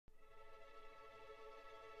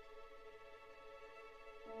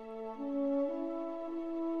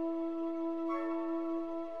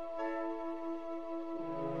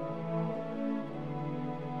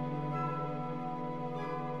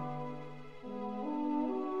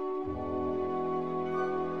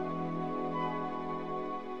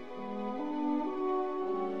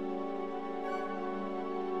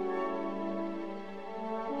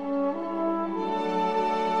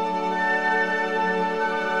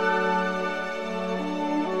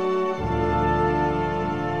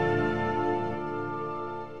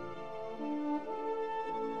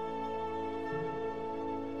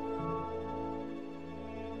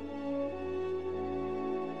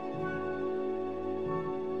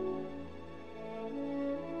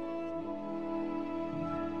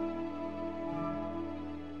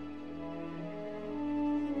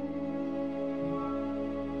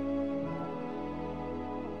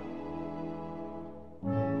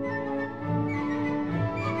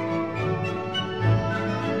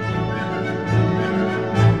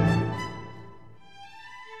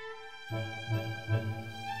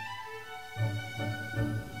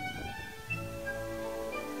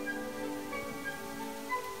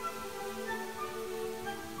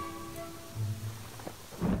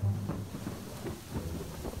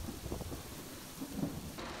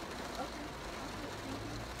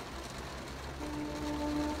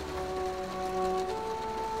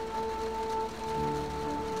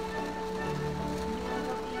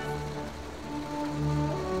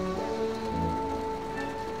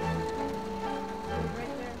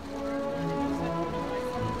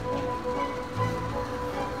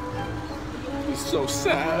So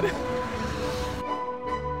sad.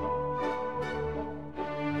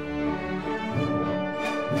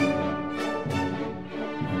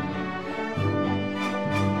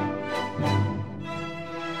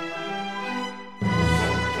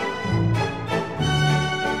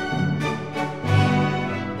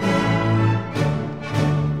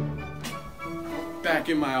 Back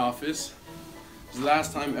in my office. It's the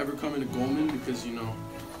last time ever coming to Goldman because, you know,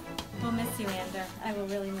 We'll miss you, Ander. I will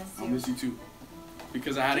really miss you. I'll miss you too.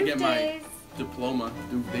 Because I had to get my diploma,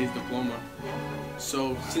 doof-days diploma.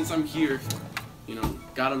 So since I'm here, you know,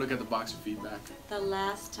 gotta look at the box of feedback. The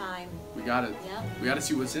last time. We gotta. Yep. We gotta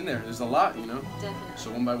see what's in there. There's a lot, you know. Definitely.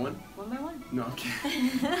 So one by one. One by one. No, okay.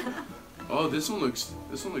 Oh, this one looks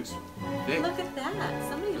big. Look at that.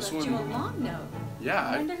 Somebody This left you a one- long note. Yeah.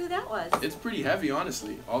 I wonder who that was. It's pretty heavy,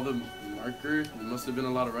 honestly. All the marker, there must have been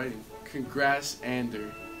a lot of writing. Congrats,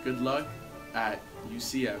 Ander. Good luck at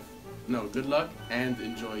UCF. No, good luck and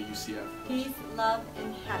enjoy UCF. Peace, love,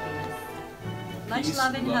 and happiness. Much Peace,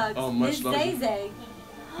 love and hugs. Oh, much Miss love. Zay.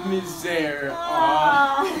 Misère.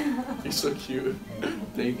 Aww. You're so cute.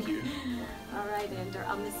 Thank you. All right, Ander.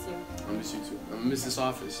 I'll miss you. I'll miss you too. I'm gonna miss this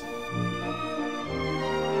office.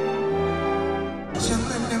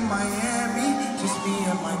 Chillin' in Miami, just me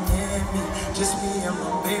and my mammy, just me and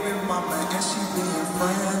my baby mama, and she being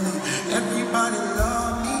friendly. Everybody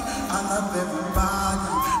love me, I love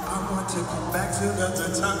everybody. I want to come back to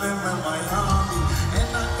the time in Miami,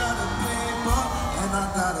 and I got a paper, and I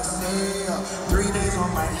gotta say, 3 days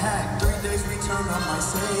on my hat, 3 days return on my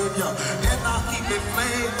savior, and I keep it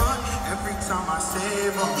flavor every time I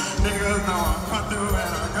save her. Niggas know I come through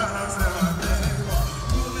and I gotta sell a paper.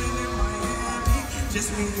 Moving in Miami,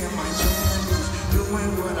 just me and my jammies,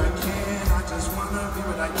 doing what I can. I just wanna be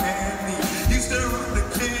what I can be. Used to run the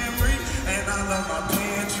Camry, and I love my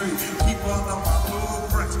pantry. Keep all of my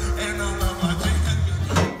blueprints, and I love my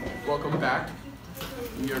jammies. Welcome back.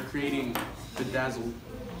 We are creating bedazzled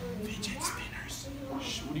fidget spinners.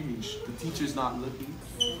 What do you mean? The teacher's not looking?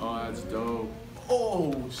 Oh, that's dope.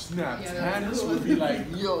 Oh, snap. Tannis would be like,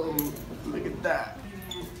 yo, look at that.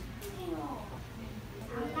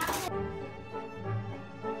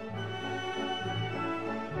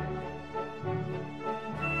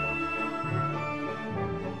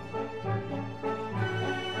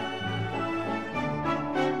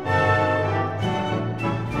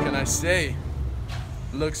 Can I say,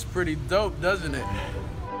 looks pretty dope, doesn't it?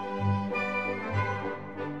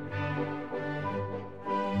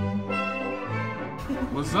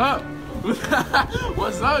 What's up?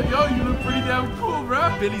 What's up, yo? You look pretty damn cool,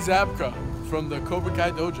 bro. Billy Zabka from the Cobra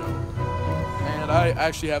Kai Dojo. And I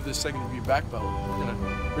actually have this second degree black belt.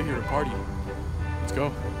 We're here to party. Let's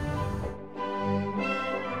go.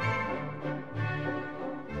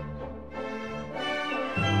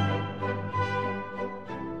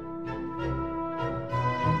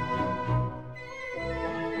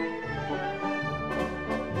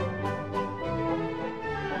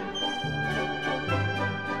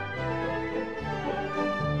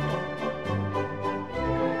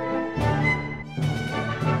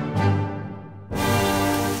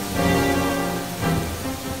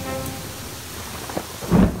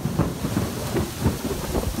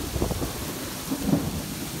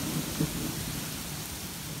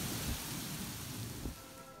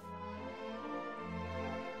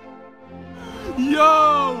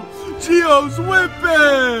 Yo, Gio's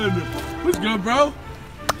whipping. What's good, bro?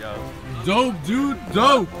 Yo. Dope, dude.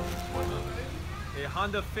 Dope. A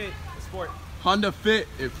Honda Fit Sport. Honda Fit.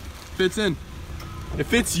 It fits in. It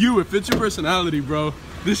fits you. It fits your personality, bro.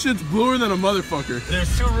 This shit's bluer than a motherfucker.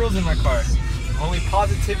 There's 2 rules in my car. Only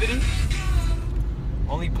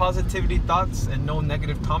positivity thoughts and no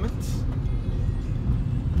negative comments.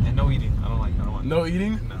 And no eating. I don't want No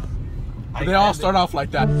eating? No. They all start off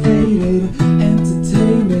like that.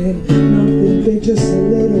 Entertainment, nothing big, just a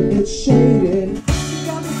little bit shaded.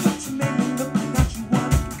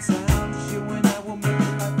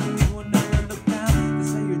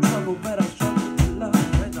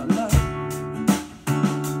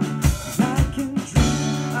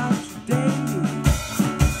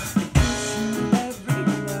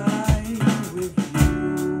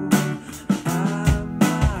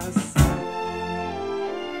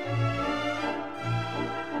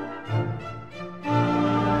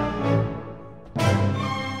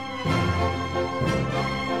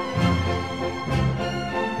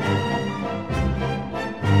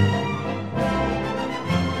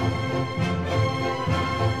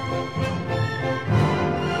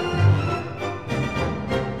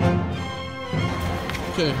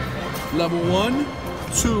 Okay, level 1,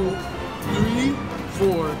 2, 3,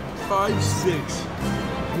 4, 5, 6.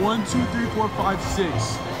 1, 2, 3, 4, 5,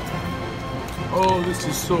 6. Oh, this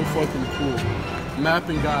is so fucking cool.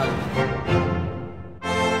 Mapping guide.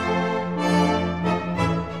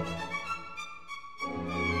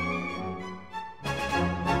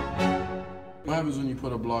 What happens when you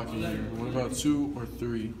put a block in here? What about 2 or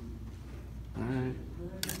 3? Alright.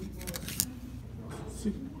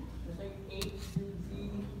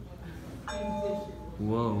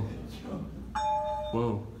 Whoa.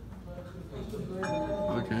 Whoa.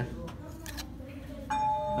 Okay.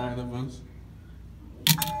 Alright, that one's.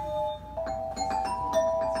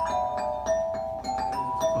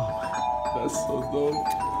 Oh, that's so dope.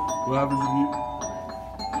 What happens if you...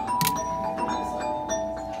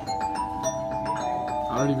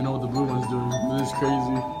 I don't even know what the blue one's doing. This is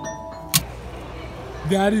crazy.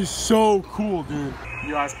 That is so cool, dude.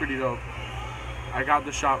 Yo, that's pretty dope. I got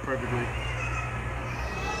the shot perfectly.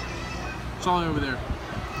 It's all over there.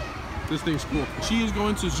 This thing's cool. She is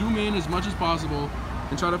going to zoom in as much as possible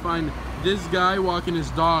and try to find this guy walking his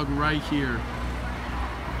dog right here.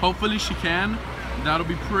 Hopefully she can. That'll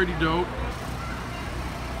be pretty dope.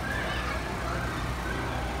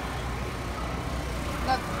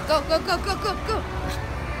 Go, go, go, go, go, go.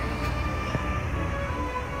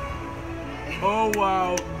 Oh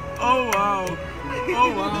wow. Oh wow.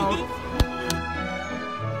 Oh wow.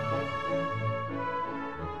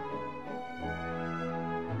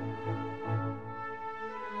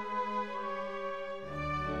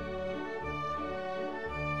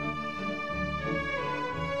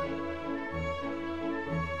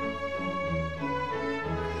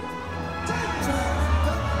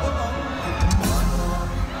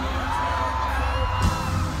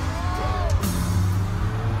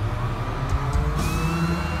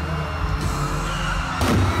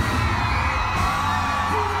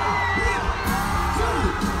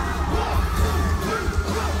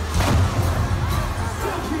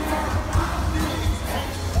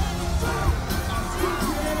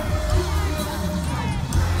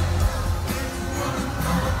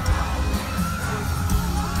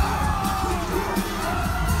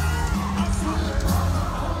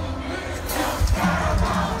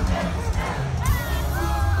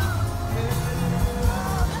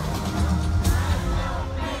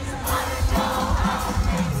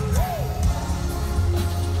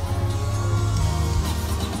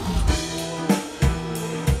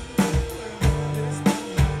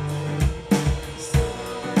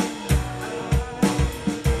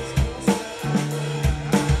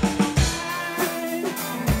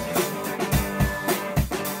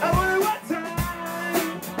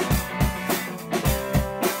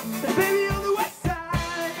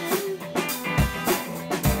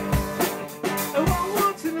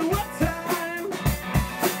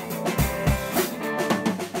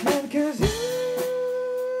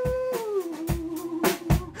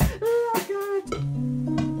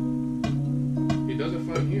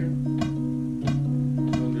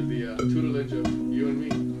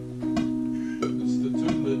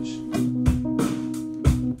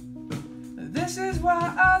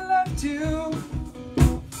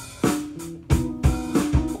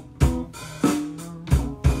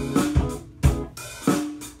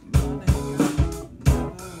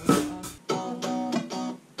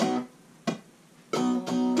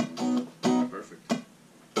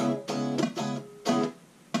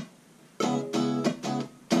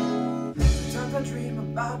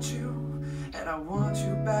 I want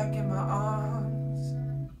you back in my arms.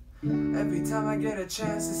 Every time I get a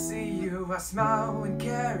chance to see you, I smile and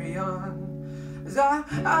carry on. 'Cause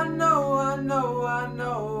I know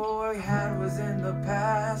what we had was in the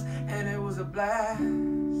past, and it was a blast.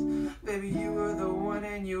 Baby, you were the one,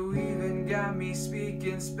 and you even got me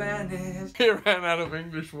speaking Spanish. He ran out of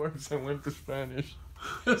English words and went to Spanish.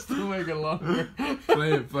 Just to make it longer.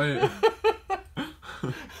 Play it, play it.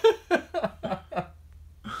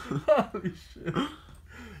 Holy shit.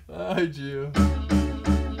 Ay, Gio.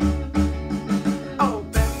 Oh,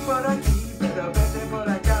 ven por aquí, pero vete por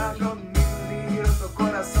acá. Conmigo, tu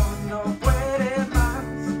corazón no puede más.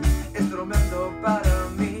 Es tremendo para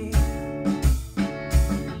mí.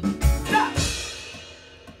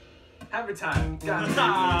 Every time.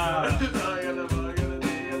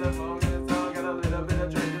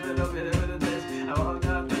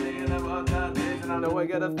 I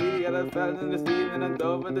gotta feel, gotta feel in the steam, and I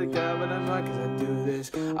dove with the cab, and I'm like, 'cause I do this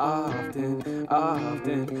often,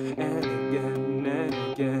 and again, and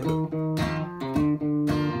again.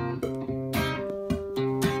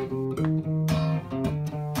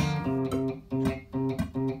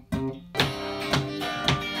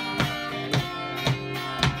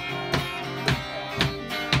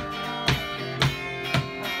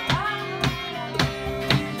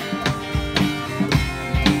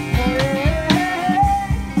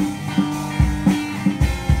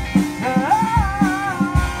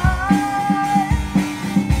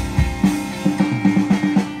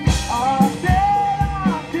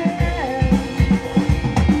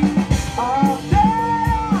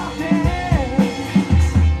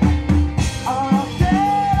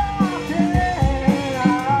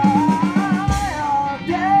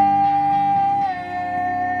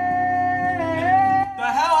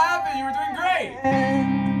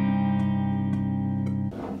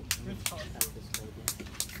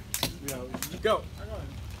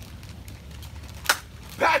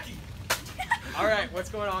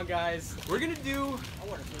 going on, guys? We're gonna do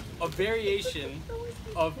a variation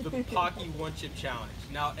of the Pocky one chip challenge.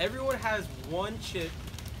 Now, everyone has one chip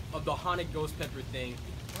of the haunted ghost pepper thing,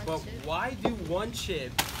 but why do one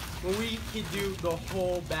chip when we could do the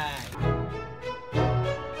whole bag?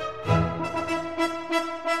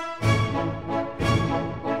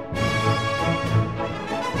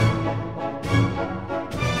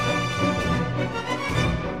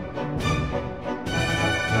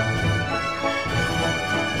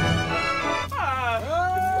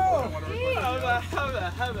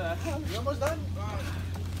 You almost done?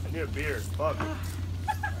 I need a beer. Fuck. Oh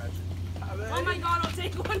my god, I'll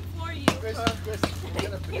take one for you. Chris, we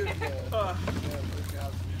got a beer.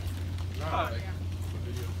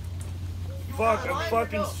 Fuck, I'm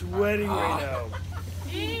fucking sweating right now.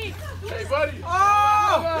 Eat! Hey, buddy.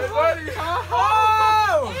 Oh! Hey, buddy.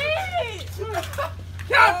 Oh! Eat!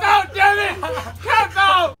 Cap out, damn it! Cap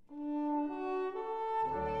out!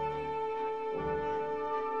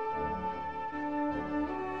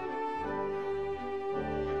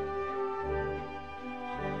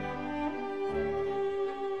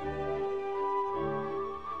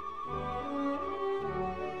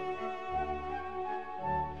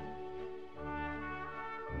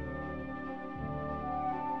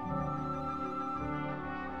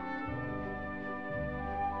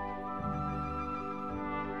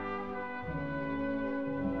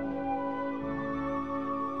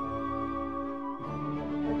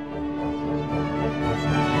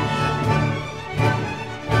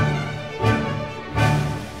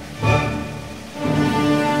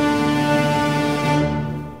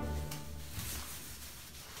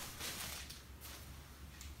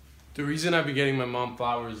 The reason I've been getting my mom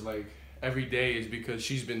flowers like every day is because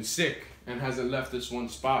she's been sick and hasn't left this one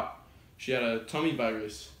spot. She had a tummy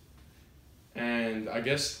virus. And I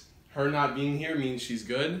guess her not being here means she's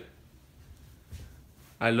good.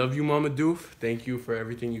 I love you, Mama Doof. Thank you for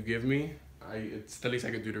everything you give me. It's the least I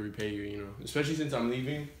could do to repay you, you know. Especially since I'm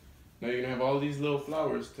leaving. Now you're gonna have all these little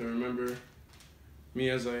flowers to remember me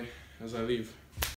as I leave.